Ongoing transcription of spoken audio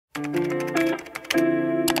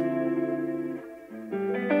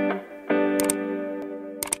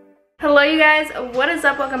Hello you guys, what is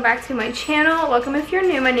up? Welcome back to my channel. Welcome if you're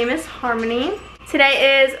new. My name is Harmony.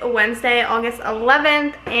 Today is Wednesday, August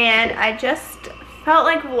 11th, and I just felt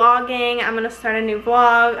like vlogging. I'm gonna start a new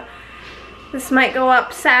vlog. This might go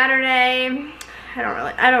up Saturday. I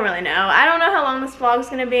don't really know. I don't know how long this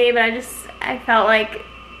vlog's gonna be, but I felt like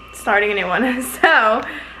starting a new one. So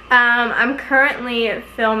I'm currently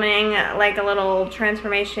filming like a little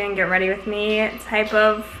transformation, get ready with me type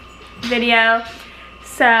of video.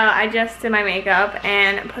 So I just did my makeup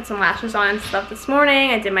and put some lashes on and stuff this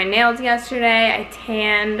morning. I did my nails yesterday. I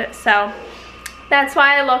tanned. So that's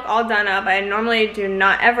why I look all done up. I normally do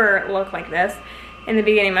not ever look like this in the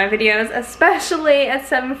beginning of my videos, especially at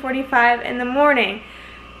 7:45 in the morning.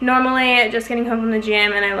 Normally just getting home from the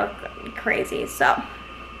gym and I look crazy. So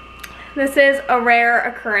this is a rare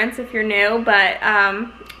occurrence if you're new, but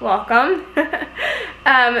welcome.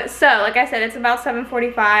 So like I said, it's about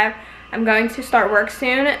 7:45. I'm going to start work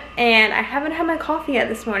soon, and I haven't had my coffee yet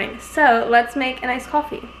this morning, so let's make a nice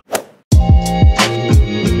coffee.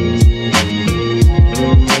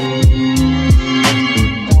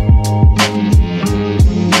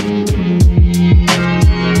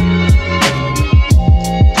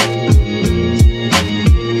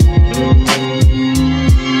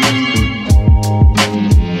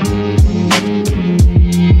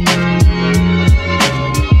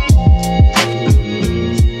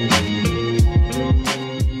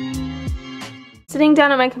 Sitting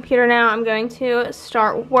down at my computer now, I'm going to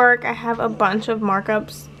start work. I have a bunch of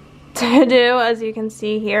markups to do, as you can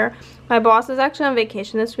see here. My boss is actually on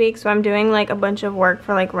vacation this week, so I'm doing like a bunch of work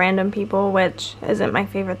for like random people, which isn't my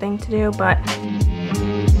favorite thing to do, but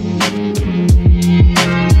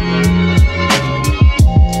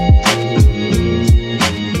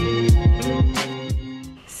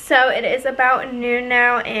so it is about noon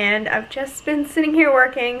now, and I've just been sitting here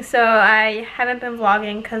working, so I haven't been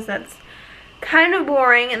vlogging because that's kind of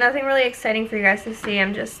boring and nothing really exciting for you guys to see.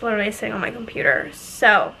 I'm just literally sitting on my computer.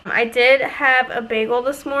 So I did have a bagel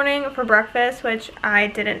this morning for breakfast, which I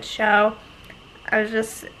didn't show. I was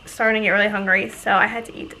just starting to get really hungry, so I had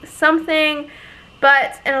to eat something.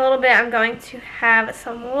 But in a little bit I'm going to have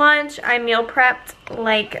some lunch. I meal prepped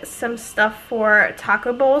like some stuff for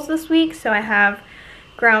taco bowls this week. So I have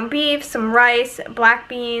ground beef, some rice, black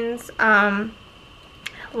beans,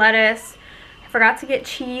 lettuce. Forgot to get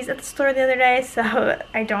cheese at the store the other day, so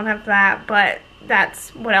I don't have that, but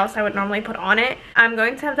that's what else I would normally put on it. I'm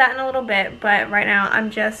going to have that in a little bit, but right now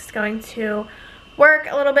I'm just going to work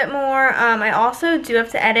a little bit more. I also do have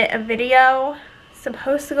to edit a video. It's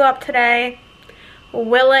supposed to go up today.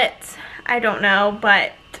 Will it? I don't know,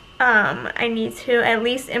 but I need to at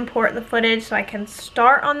least import the footage so I can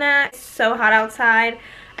start on that. It's so hot outside.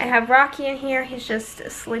 I have Rocky in here. He's just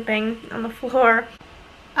sleeping on the floor.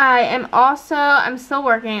 I'm still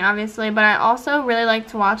working obviously, but I also really like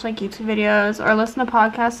to watch like YouTube videos or listen to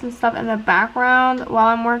podcasts and stuff in the background while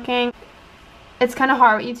I'm working. It's kind of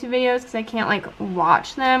hard with YouTube videos because I can't like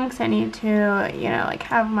watch them because I need to, you know, like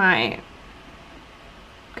have my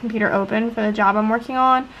computer open for the job I'm working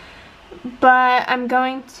on. But I'm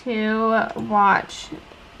going to watch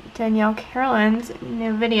Danielle Carolyn's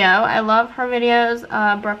new video. I love her videos.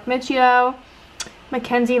 Brooke Michio,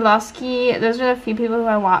 Mackenzie Lusky, those are the few people who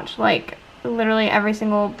I watch like literally every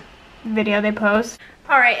single video they post.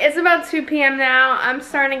 Alright, it's about 2 p.m. now. I'm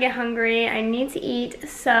starting to get hungry. I need to eat,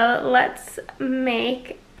 so let's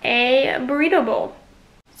make a burrito bowl.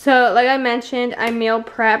 So like I mentioned, I meal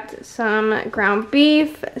prepped some ground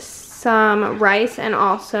beef, some rice, and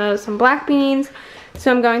also some black beans.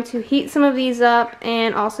 So I'm going to heat some of these up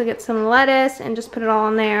and also get some lettuce and just put it all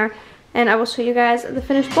in there, and I will show you guys the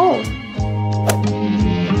finished bowl.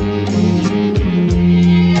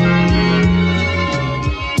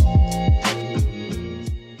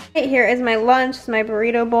 Here is my lunch. It's my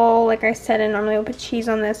burrito bowl. Like I said, I normally would put cheese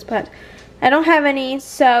on this, but I don't have any,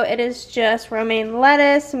 so it is just romaine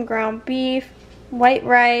lettuce, some ground beef, white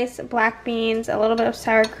rice, black beans, a little bit of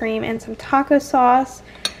sour cream, and some taco sauce.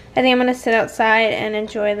 I think I'm going to sit outside and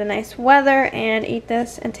enjoy the nice weather and eat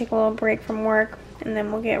this and take a little break from work, and then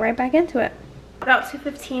we'll get right back into it. About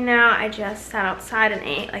 2:15 now. I just sat outside and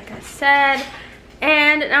ate, like I said.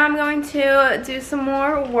 And now I'm going to do some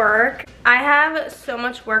more work. I have so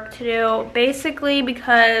much work to do, basically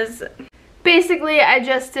I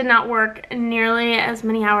just did not work nearly as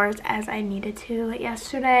many hours as I needed to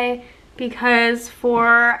yesterday, because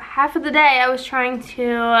for half of the day I was trying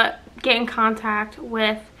to get in contact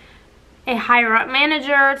with a higher up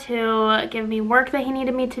manager to give me work that he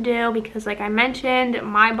needed me to do, because like I mentioned,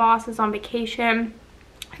 my boss is on vacation.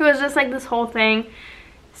 It was just like this whole thing.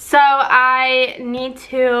 So I need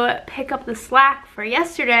to pick up the slack for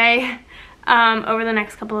yesterday over the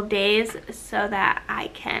next couple of days so that I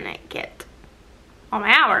can get all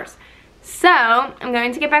my hours. So I'm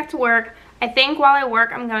going to get back to work. I think while I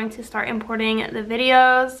work, I'm going to start importing the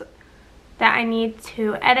videos that I need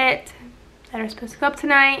to edit that are supposed to go up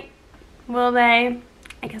tonight. Will they?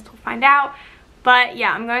 I guess we'll find out. But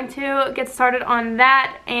yeah, I'm going to get started on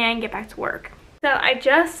that and get back to work. So I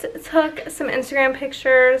just took some Instagram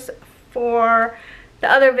pictures for the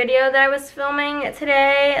other video that I was filming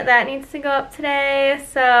today. That needs to go up today.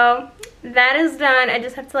 So that is done. I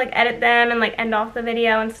just have to like edit them and like end off the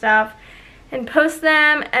video and stuff and post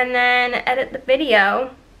them and then edit the video.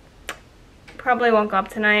 Probably won't go up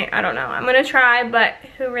tonight. I don't know. I'm gonna try, but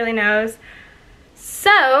who really knows.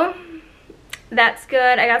 So that's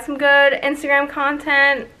good. I got some good Instagram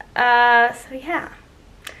content. So yeah,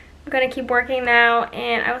 I'm gonna keep working now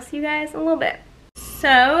and I will see you guys in a little bit. So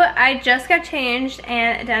I just got changed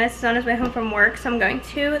and Dennis is on his way home from work, so I'm going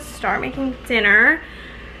to start making dinner.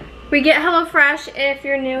 We get HelloFresh if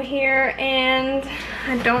you're new here, and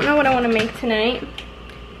I don't know what I want to make tonight.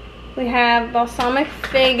 We have balsamic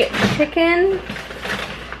fig chicken,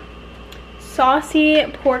 saucy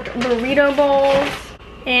pork burrito bowls,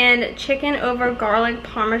 and chicken over garlic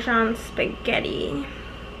parmesan spaghetti.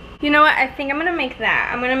 You know what? I think I'm gonna make that.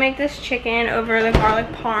 I'm gonna make this chicken over the garlic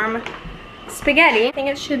parm spaghetti. I think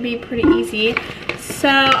it should be pretty easy. So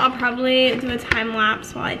I'll probably do a time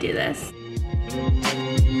lapse while I do this.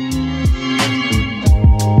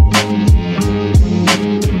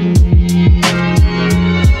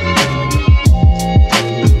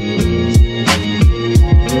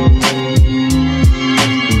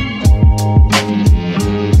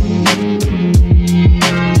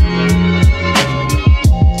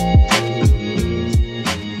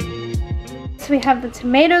 We have the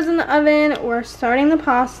tomatoes in the oven. We're starting the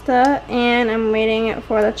pasta and I'm waiting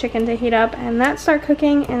for the chicken to heat up and that start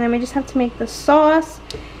cooking, and then we just have to make the sauce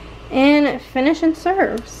and finish and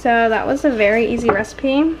serve. So that was a very easy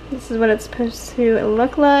recipe. This is what it's supposed to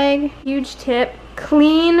look like. Huge tip: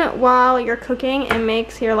 clean while you're cooking. It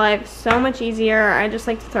makes your life so much easier. I just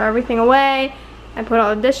like to throw everything away. I put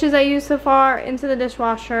all the dishes I used so far into the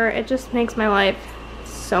dishwasher. It just makes my life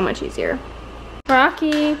so much easier.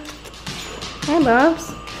 Rocky. Hey, Bubs.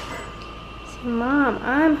 Say, Mom,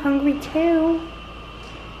 I'm hungry too.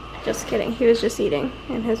 Just kidding. He was just eating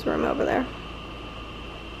in his room over there.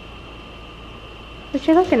 What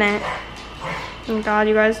you looking at? Oh my God,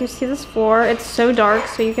 you guys, you see this floor? It's so dark,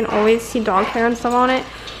 so you can always see dog hair and stuff on it.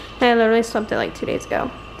 And I literally swept it like 2 days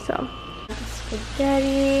ago. So,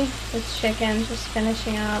 spaghetti, this chicken just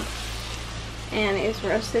finishing up, and these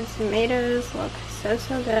roasted tomatoes look so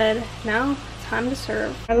good. Now, time to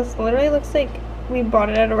serve. This literally looks like we bought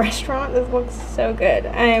it at a restaurant. This looks so good.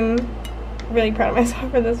 I'm really proud of myself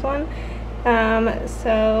for this one.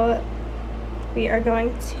 So we are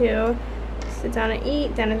going to sit down and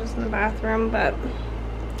eat. Dennis is in the bathroom, but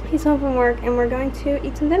he's home from work and we're going to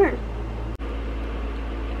eat some dinner.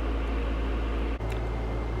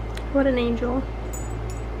 What an angel.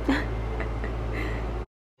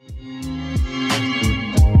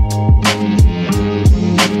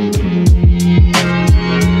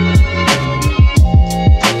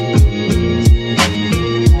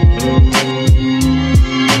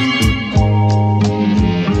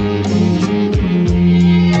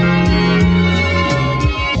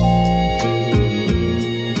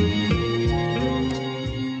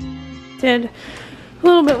 Did a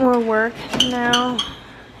little bit more work. Now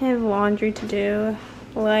I have laundry to do.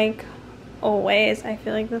 Like always, I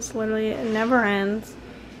feel like this literally never ends.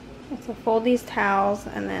 I have to fold these towels,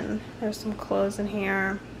 and then there's some clothes in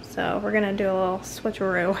here. So we're gonna do a little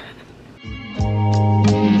switcheroo.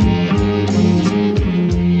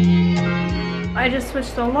 I just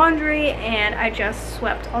switched the laundry and I just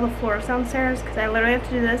swept all the floors downstairs because I literally have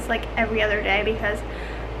to do this like every other day because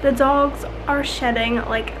the dogs are shedding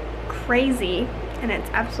like crazy and it's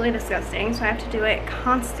absolutely disgusting, so I have to do it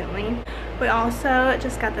constantly. We also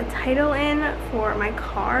just got the title in for my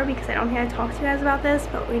car because I don't think I talked to you guys about this,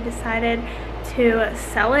 but we decided to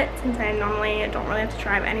sell it since I normally don't really have to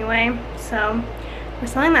drive anyway. So we're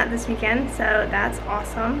selling that this weekend, so that's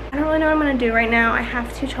awesome. I don't really know what I'm gonna do right now. I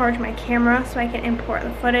have to charge my camera so I can import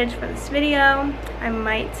the footage for this video. I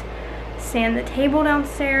might sand the table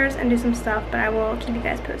downstairs and do some stuff, but I will keep you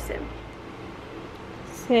guys posted.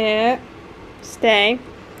 Sit, stay,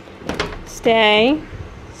 stay,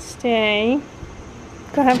 stay.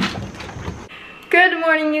 Go ahead. Good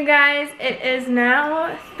morning, you guys. It is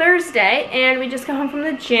now Thursday and we just got home from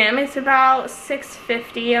the gym. It's about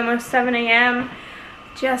 6:50, almost 7 a.m.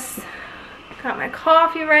 Just got my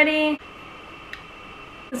coffee ready.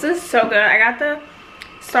 This is so good. I got the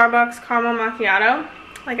Starbucks caramel macchiato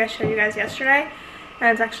like I showed you guys yesterday,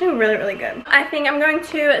 and it's actually really, really good. I think I'm going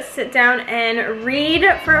to sit down and read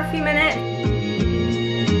for a few minutes.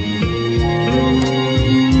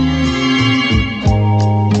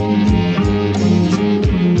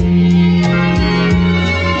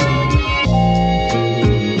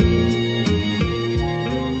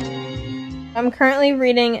 I'm currently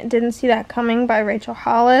reading Didn't See That Coming by Rachel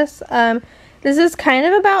Hollis. This is kind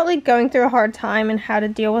of about like going through a hard time and how to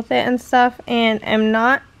deal with it and stuff, and I'm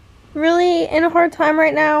not really in a hard time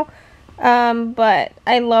right now, but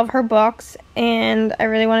I love her books and I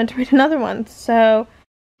really wanted to read another one, so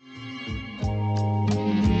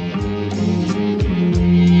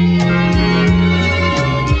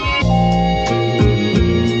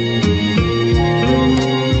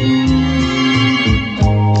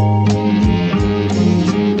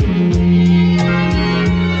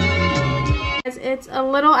it's a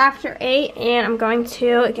little after 8 and I'm going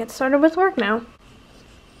to get started with work now.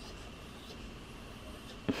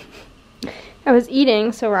 I was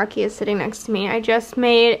eating, so Rocky is sitting next to me. I just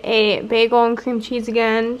made a bagel and cream cheese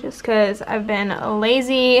again just because I've been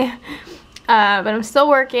lazy, but I'm still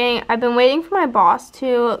working. I've been waiting for my boss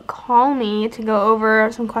to call me to go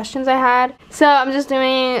over some questions I had. So I'm just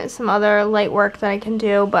doing some other light work that I can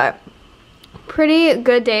do, but pretty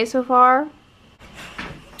good day so far.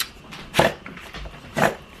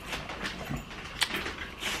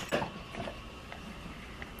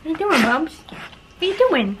 What are you doing, Bubs? What are you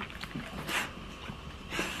doing?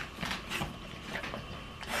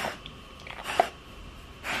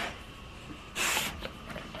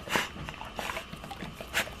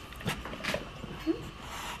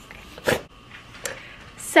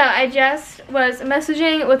 So I just was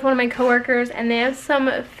messaging with one of my coworkers and they have some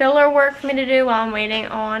filler work for me to do while I'm waiting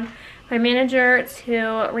on my manager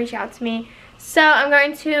to reach out to me. So I'm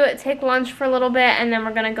going to take lunch for a little bit and then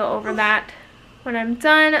we're going to go over that. When I'm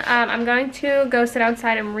done, I'm going to go sit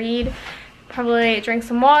outside and read, probably drink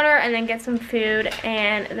some water, and then get some food,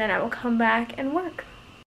 and then I will come back and work.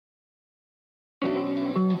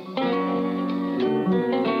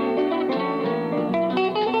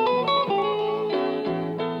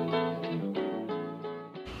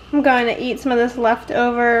 I'm going to eat some of this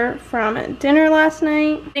leftover from dinner last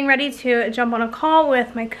night. Getting ready to jump on a call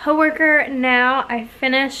with my coworker now. I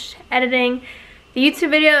finished editing the YouTube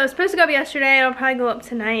video that was supposed to go up yesterday. It'll probably go up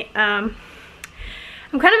tonight. I'm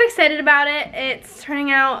kind of excited about it. It's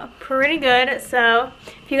turning out pretty good. So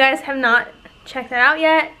if you guys have not checked that out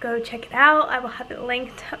yet, go check it out. I will have it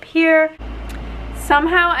linked up here.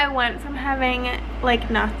 Somehow I went from having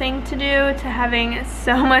like nothing to do to having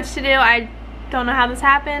so much to do. I don't know how this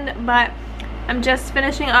happened, but I'm just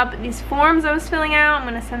finishing up these forms I was filling out. I'm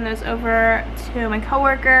going to send those over to my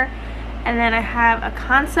coworker. And then I have a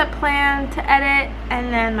concept plan to edit,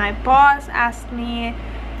 and then my boss asked me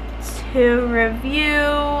to review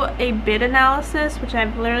a bid analysis, which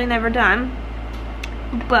I've literally never done,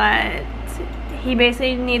 but he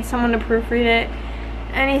basically needs someone to proofread it,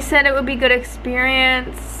 and he said it would be good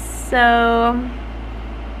experience, so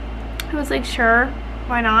I was like, sure,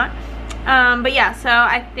 why not? But yeah, so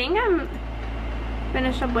I think I'm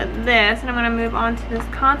finished up with this and I'm going to move on to this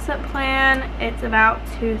concept plan. It's about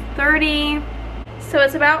 2:30, so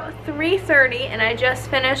it's about 3:30 and I just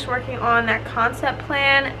finished working on that concept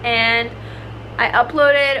plan and I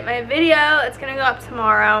uploaded my video. It's going to go up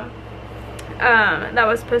tomorrow. That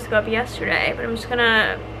was supposed to go up yesterday, but I'm just going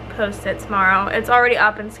to post it tomorrow. It's already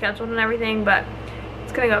up and scheduled and everything, but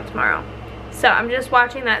it's going to go up tomorrow. So I'm just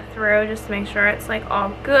watching that through just to make sure it's like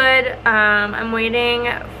all good. I'm waiting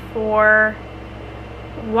for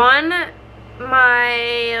one,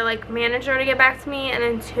 my like manager to get back to me, and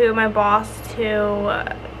then two, my boss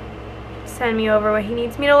to send me over what he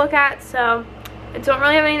needs me to look at. So I don't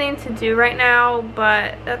really have anything to do right now,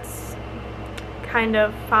 but that's kind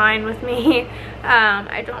of fine with me.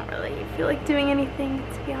 I don't really feel like doing anything,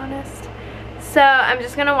 to be honest. So I'm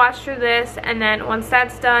just gonna watch through this, and then once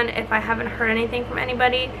that's done, if I haven't heard anything from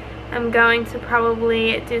anybody, I'm going to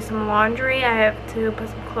probably do some laundry. I have to put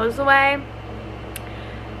some clothes away.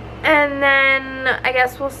 And then I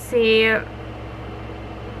guess we'll see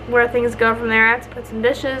where things go from there. I have to put some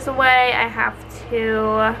dishes away. I have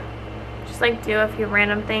to just like do a few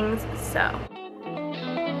random things, so.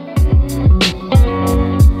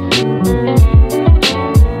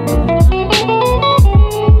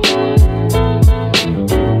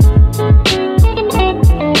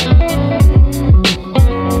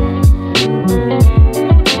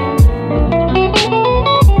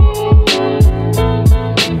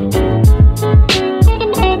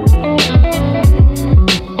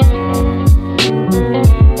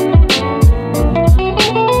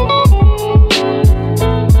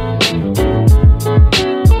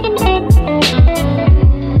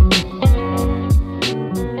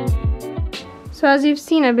 So as you've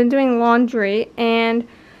seen, I've been doing laundry and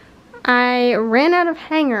I ran out of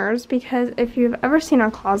hangers because if you've ever seen our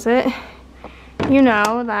closet, you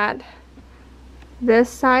know that this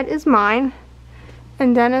side is mine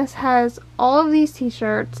and Dennis has all of these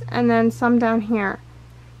t-shirts and then some down here.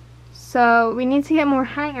 So we need to get more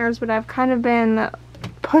hangers, but I've kind of been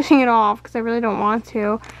pushing it off because I really don't want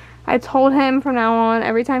to. I told him from now on,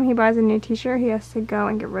 every time he buys a new t-shirt, he has to go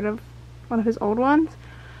and get rid of one of his old ones,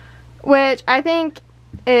 which I think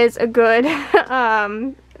is a good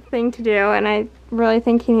thing to do, and I really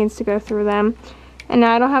think he needs to go through them. And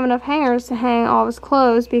now I don't have enough hangers to hang all of his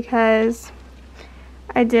clothes because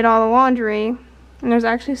I did all the laundry, and there's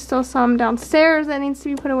actually still some downstairs that needs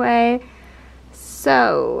to be put away.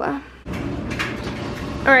 So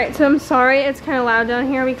alright, so I'm sorry it's kind of loud down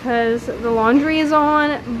here because the laundry is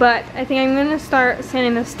on, but I think I'm going to start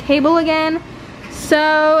sanding this table again.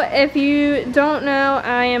 So if you don't know,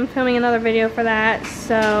 I am filming another video for that,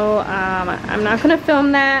 so I'm not going to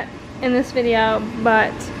film that in this video,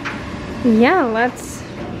 but yeah, let's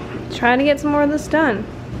try to get some more of this done.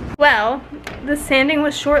 Well, the sanding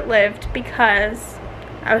was short-lived because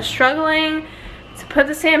I was struggling to put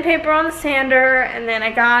the sandpaper on the sander, and then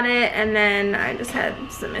I got it, and then I just had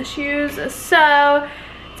some issues. So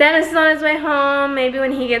Dennis is on his way home. Maybe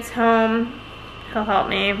when he gets home, he'll help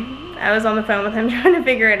me. I was on the phone with him trying to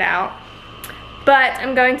figure it out. But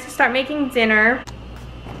I'm going to start making dinner.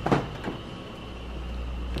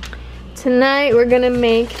 Tonight we're gonna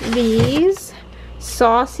make these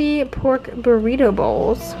saucy pork burrito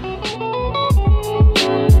bowls.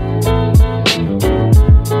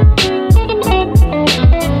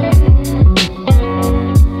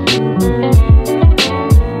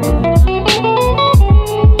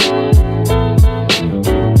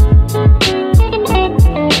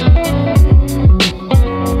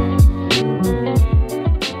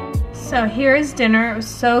 So here's dinner. It was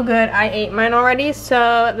so good. I ate mine already,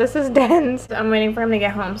 so this is Den's. I'm waiting for him to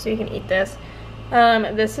get home so he can eat this.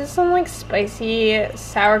 This is some like spicy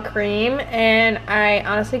sour cream, and I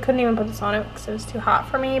honestly couldn't even put this on it because it was too hot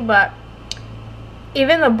for me, but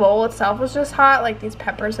even the bowl itself was just hot, like these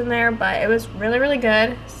peppers in there, but it was really, really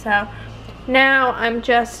good. So now I'm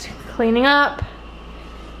just cleaning up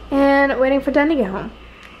and waiting for Den to get home.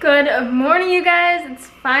 Good morning, you guys. It's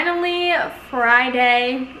finally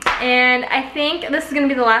Friday, and I think this is going to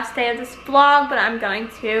be the last day of this vlog, but I'm going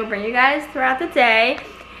to bring you guys throughout the day.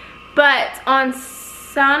 But on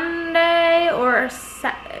Sunday or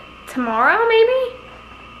tomorrow, maybe?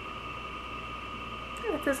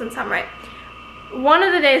 That doesn't sound right. One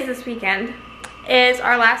of the days this weekend is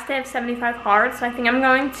our last day of 75 hard, so I think I'm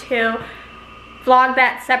going to vlog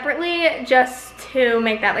that separately just to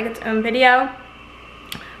make that like its own video.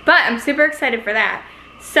 But I'm super excited for that.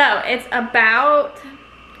 So it's about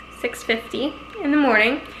 6:50 in the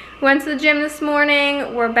morning. Went to the gym this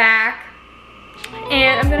morning. We're back.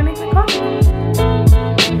 And I'm gonna make my coffee.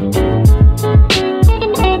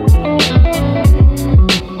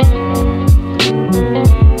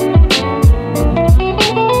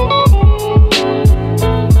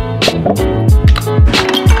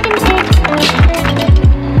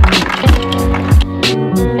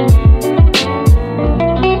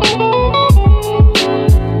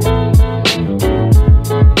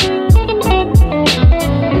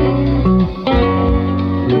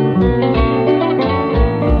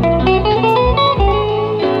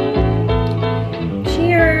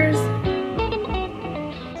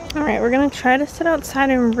 Try to sit outside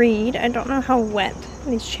and read. I don't know how wet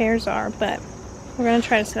these chairs are, but we're gonna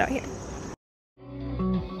try to sit out here.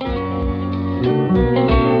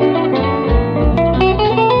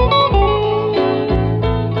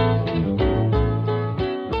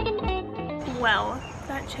 Well,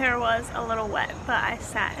 that chair was a little wet, but I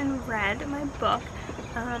sat and read my book.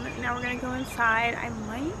 Now we're gonna go inside. I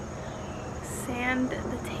might sand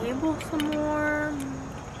the table some more.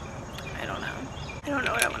 I don't know. I don't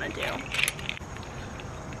know what I want to do.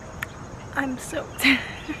 I'm soaked.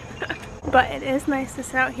 But it is nice to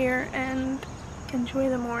sit out here and enjoy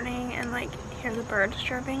the morning and like hear the birds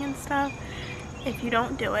chirping and stuff. If you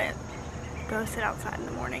don't do it, go sit outside in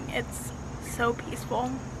the morning. It's so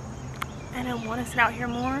peaceful, and I want to sit out here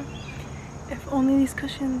more. If only these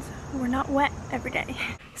cushions were not wet every day.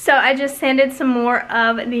 So I just sanded some more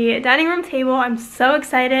of the dining room table. I'm so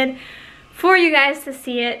excited for you guys to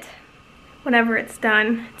see it whenever it's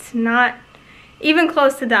done. It's not even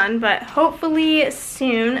close to done, but hopefully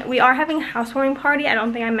soon. We are having a housewarming party. I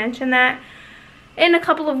don't think I mentioned that, in a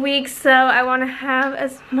couple of weeks, so I want to have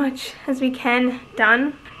as much as we can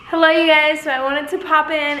done. Hello, you guys. So I wanted to pop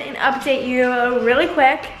in and update you really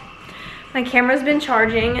quick. My camera's been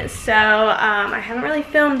charging, so I haven't really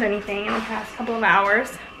filmed anything in the past couple of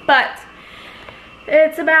hours. But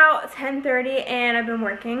it's about 10:30 and I've been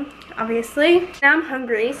working, obviously. Now I'm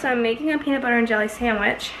hungry, so I'm making a peanut butter and jelly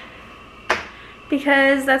sandwich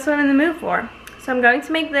because that's what I'm in the mood for. So I'm going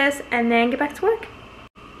to make this and then get back to work.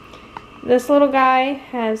 This little guy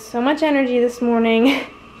has so much energy this morning.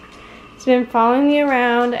 He's been following me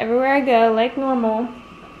around everywhere I go like normal.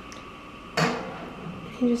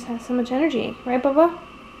 He just has so much energy, right, Bubba?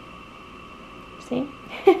 See?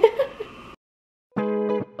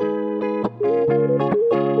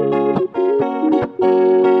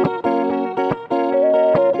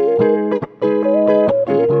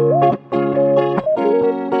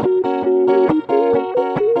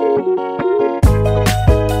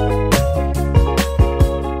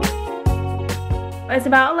 It's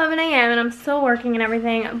about 11 a.m. and I'm still working and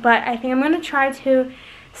everything, but I think I'm going to try to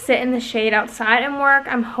sit in the shade outside and work.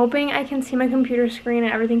 I'm hoping I can see my computer screen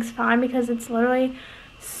and everything's fine because it's literally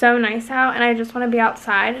so nice out and I just want to be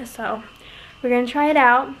outside. So we're going to try it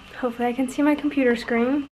out. Hopefully I can see my computer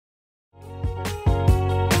screen.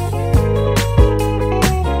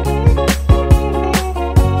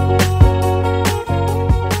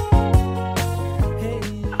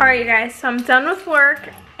 Alright you guys, so I'm done with work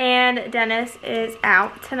and Dennis is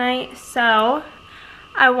out tonight, so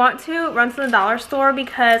I want to run to the dollar store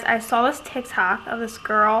because I saw this TikTok of this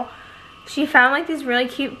girl. She found like these really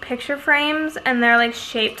cute picture frames and they're like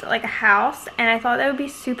shaped like a house, and I thought that would be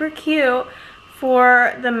super cute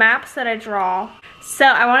for the maps that I draw. So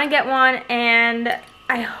I want to get one and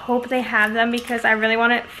I hope they have them because I really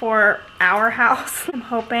want it for our house. I'm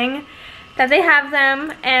hoping that they have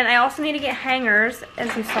them, and I also need to get hangers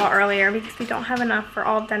as you saw earlier because we don't have enough for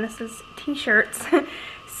all Dennis's t-shirts.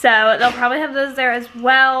 So they'll probably have those there as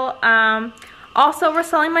well. Also, we're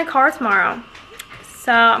selling my car tomorrow,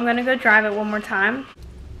 so I'm gonna go drive it one more time.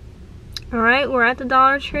 All right, we're at the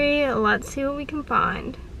Dollar Tree. Let's see what we can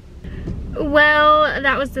find. Well,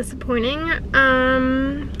 that was disappointing.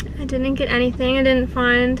 I didn't get anything. I didn't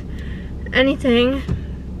find anything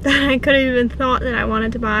that I could have even thought that I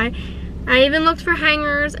wanted to buy. I even looked for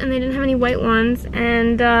hangers and they didn't have any white ones,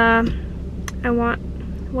 and I want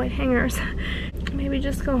white hangers. Maybe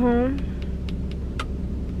just go home.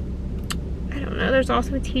 I don't know. There's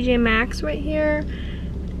also a TJ Maxx right here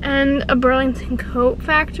and a Burlington Coat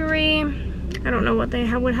Factory. I don't know what they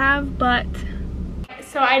would have, but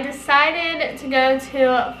so I decided to go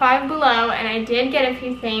to Five Below and I did get a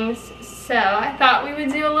few things, so I thought we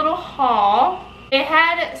would do a little haul. They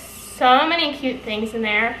had so many cute things in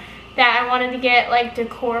there that I wanted to get, like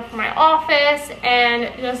decor for my office and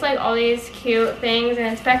just like all these cute things, and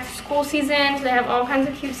it's back to school season, so they have all kinds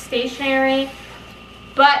of cute stationery,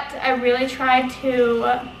 but I really tried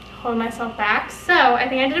to hold myself back, so I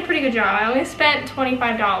think I did a pretty good job. I only spent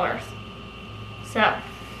 $25. So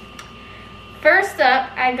first up,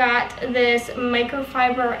 I got this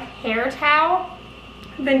microfiber hair towel.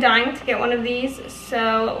 I've been dying to get one of these,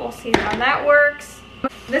 so we'll see how that works.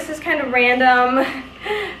 This is kind of random,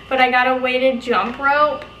 but I got a weighted jump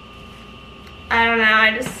rope. I don't know,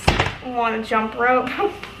 I just want a jump rope.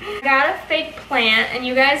 I got a fake plant, and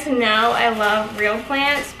you guys know I love real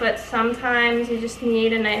plants, but sometimes you just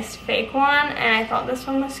need a nice fake one, and I thought this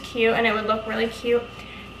one was cute and it would look really cute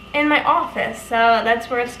in my office, so that's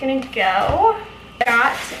where it's gonna go. I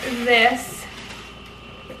got this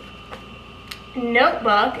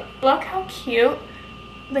notebook. Look how cute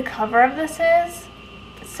the cover of this is.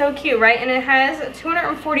 So cute, right? And it has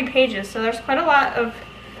 240 pages, so there's quite a lot of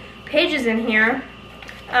pages in here.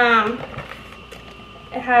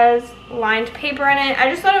 It has lined paper in it. I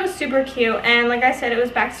just thought it was super cute, and like I said, it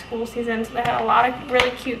was back to school season, so they had a lot of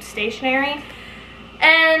really cute stationery.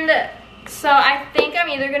 And so I think I'm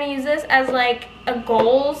either gonna use this as like a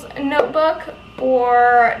goals notebook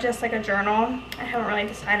or just like a journal. I haven't really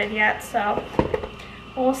decided yet, so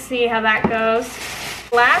we'll see how that goes.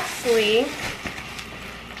 Lastly,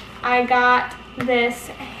 I got this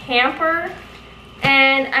hamper,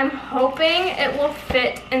 and I'm hoping it will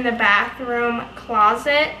fit in the bathroom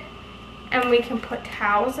closet and we can put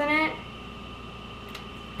towels in it.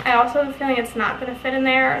 I also have a feeling it's not going to fit in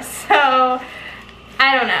there, so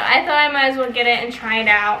I don't know. I thought I might as well get it and try it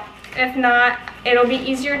out. If not, it'll be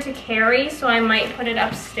easier to carry, so I might put it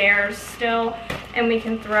upstairs still and we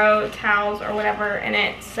can throw towels or whatever in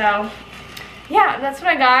it. So yeah, that's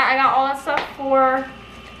what I got. I got all that stuff for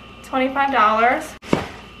 $25,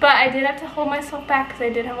 but I did have to hold myself back because I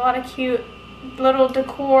did have a lot of cute little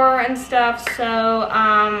decor and stuff. So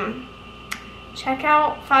check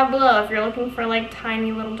out Five Below if you're looking for like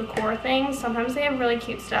tiny little decor things. Sometimes they have really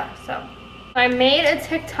cute stuff. So I made a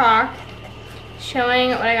TikTok showing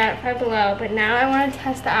what I got at Five Below, but now I want to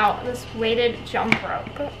test out this weighted jump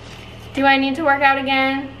rope. Do I need to work out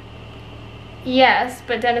again? Yes,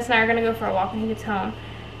 but Dennis and I are gonna go for a walk when he gets home.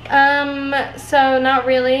 So not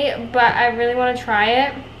really, but I really want to try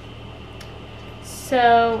it.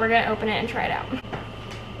 So we're gonna open it and try it out.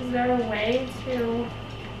 Is there a way to,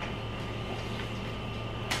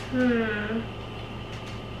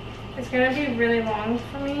 it's gonna be really long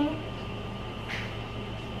for me.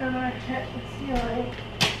 I'm gonna hit the ceiling.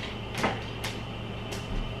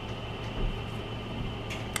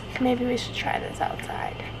 Maybe we should try this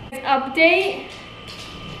outside. Update.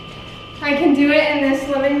 I can do it in this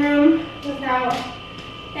living room without,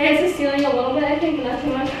 it hits the ceiling a little bit, I think, but not too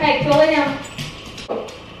much. Hey, go lay down.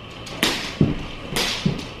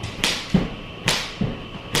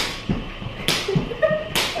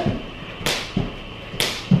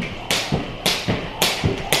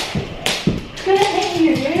 It's gonna hit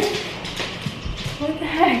you, dude. What the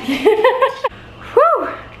heck? Whew!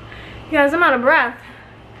 You guys, I'm out of breath.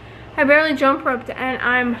 I barely jump roped and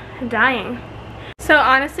I'm dying. So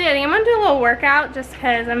honestly, I think I'm gonna do a little workout just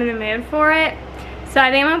because I'm in the mood for it. So I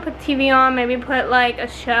think I'm gonna put TV on, maybe put like a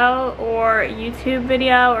show or YouTube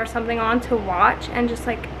video or something on to watch and just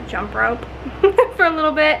like jump rope for a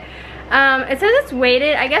little bit. It says it's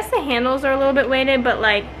weighted. I guess the handles are a little bit weighted, but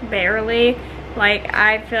like barely. Like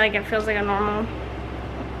I feel like it feels like a normal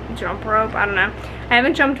jump rope. I don't know. I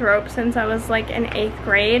haven't jumped rope since I was like in 8th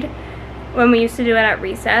grade when we used to do it at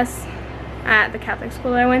recess at the Catholic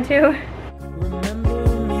school I went to.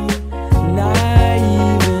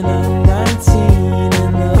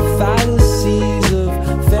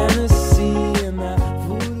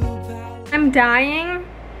 I'm dying,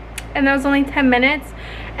 and that was only 10 minutes,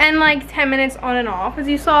 and like 10 minutes on and off as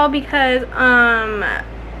you saw, because I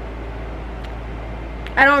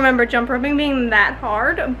don't remember jump roping being that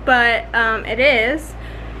hard, but it is.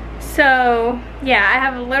 So yeah, I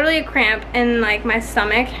have literally a cramp in like my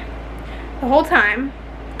stomach the whole time,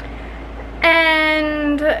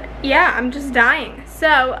 and yeah, I'm just dying.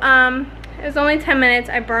 So it was only 10 minutes.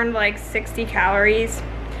 I burned like 60 calories.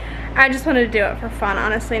 I just wanted to do it for fun,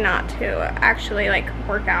 honestly, not to actually like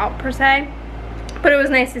work out per se, but it was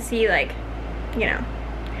nice to see, like, you know,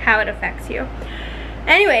 how it affects you.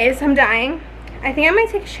 Anyways, I'm dying. I think I might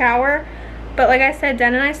take a shower, but like I said,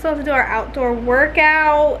 Den and I still have to do our outdoor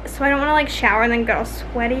workout, so I don't want to like shower and then get all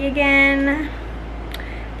sweaty again.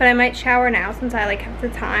 But I might shower now since I like have the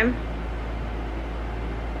time.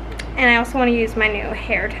 And I also want to use my new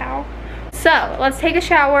hair towel. So let's take a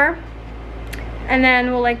shower, and then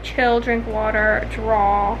we'll like chill, drink water,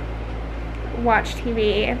 draw, watch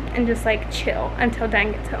TV, and just like chill until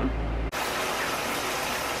Dan gets home.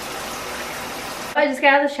 I just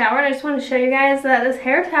got out of the shower and I just wanted to show you guys that this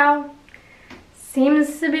hair towel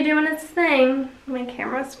seems to be doing its thing. My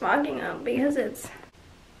camera's fogging up because it's,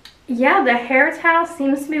 yeah, the hair towel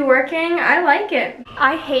seems to be working. I like it.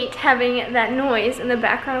 I hate having that noise in the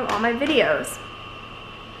background of all my videos.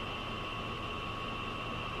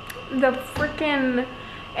 The freaking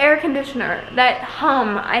air conditioner, that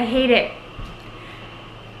hum, I hate it.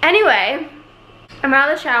 Anyway, I'm out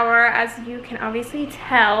of the shower, as you can obviously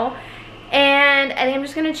tell, and I think I'm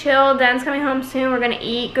just gonna chill. Dan's coming home soon. We're gonna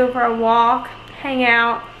eat, go for a walk, hang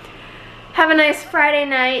out, have a nice Friday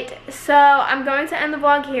night. So I'm going to end the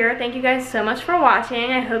vlog here. Thank you guys so much for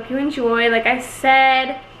watching. I hope you enjoy. Like I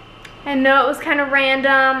said, I know it was kind of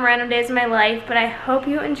random days of my life, but I hope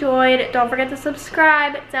you enjoyed. Don't forget to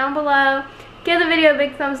subscribe down below. Give the video a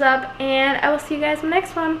big thumbs up, and I will see you guys in the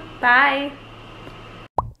next one. Bye.